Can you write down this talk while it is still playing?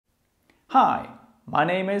Hi, my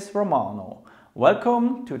name is Romano.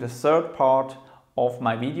 Welcome to the third part of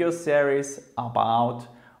my video series about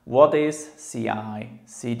what is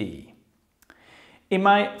CI/CD. In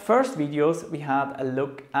my first videos we had a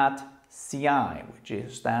look at CI,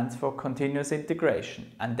 which stands for continuous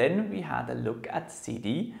integration, and then we had a look at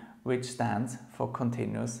CD, which stands for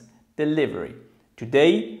continuous delivery.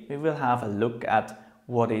 Today we will have a look at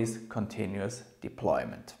what is continuous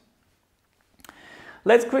deployment.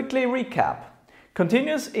 Let's quickly recap.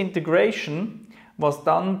 Continuous integration was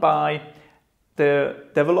done by the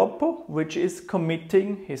developer, which is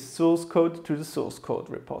committing his source code to the source code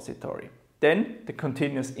repository. Then the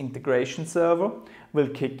continuous integration server will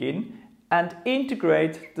kick in and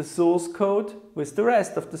integrate the source code with the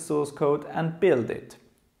rest of the source code and build it.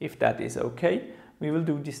 If that is okay, we will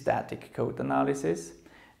do the static code analysis,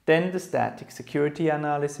 then the static security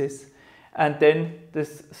analysis, and then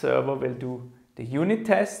this server will do the unit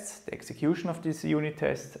tests, the execution of these unit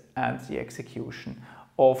tests, and the execution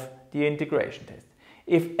of the integration test.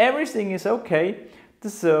 If everything is okay, the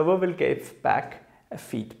server will give back a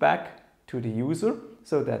feedback to the user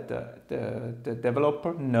so that the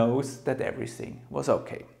developer knows that everything was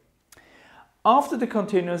okay. After the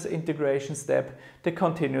continuous integration step, the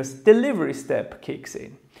continuous delivery step kicks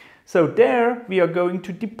in. So there we are going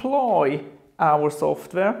to deploy our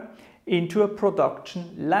software into a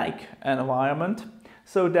production-like environment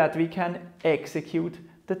so that we can execute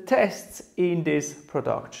the tests in this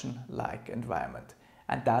production-like environment.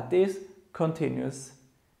 And that is continuous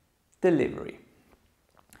delivery.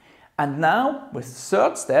 And now, with the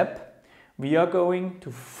third step, we are going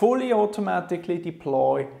to fully automatically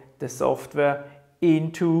deploy the software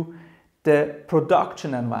into the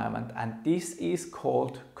production environment. And this is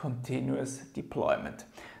called continuous deployment.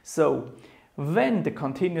 So, when the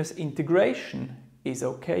continuous integration is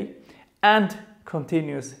okay and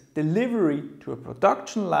continuous delivery to a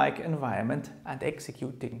production-like environment and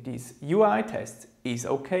executing these UI tests is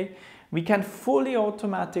okay, we can fully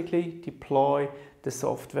automatically deploy the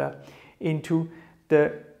software into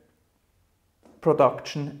the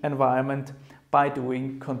production environment by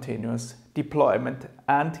doing continuous deployment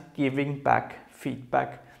and giving back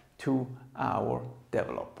feedback to our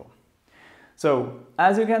developer. So,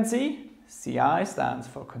 as you can see, CI stands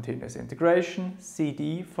for continuous integration,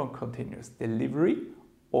 CD for continuous delivery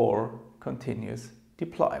or continuous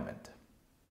deployment.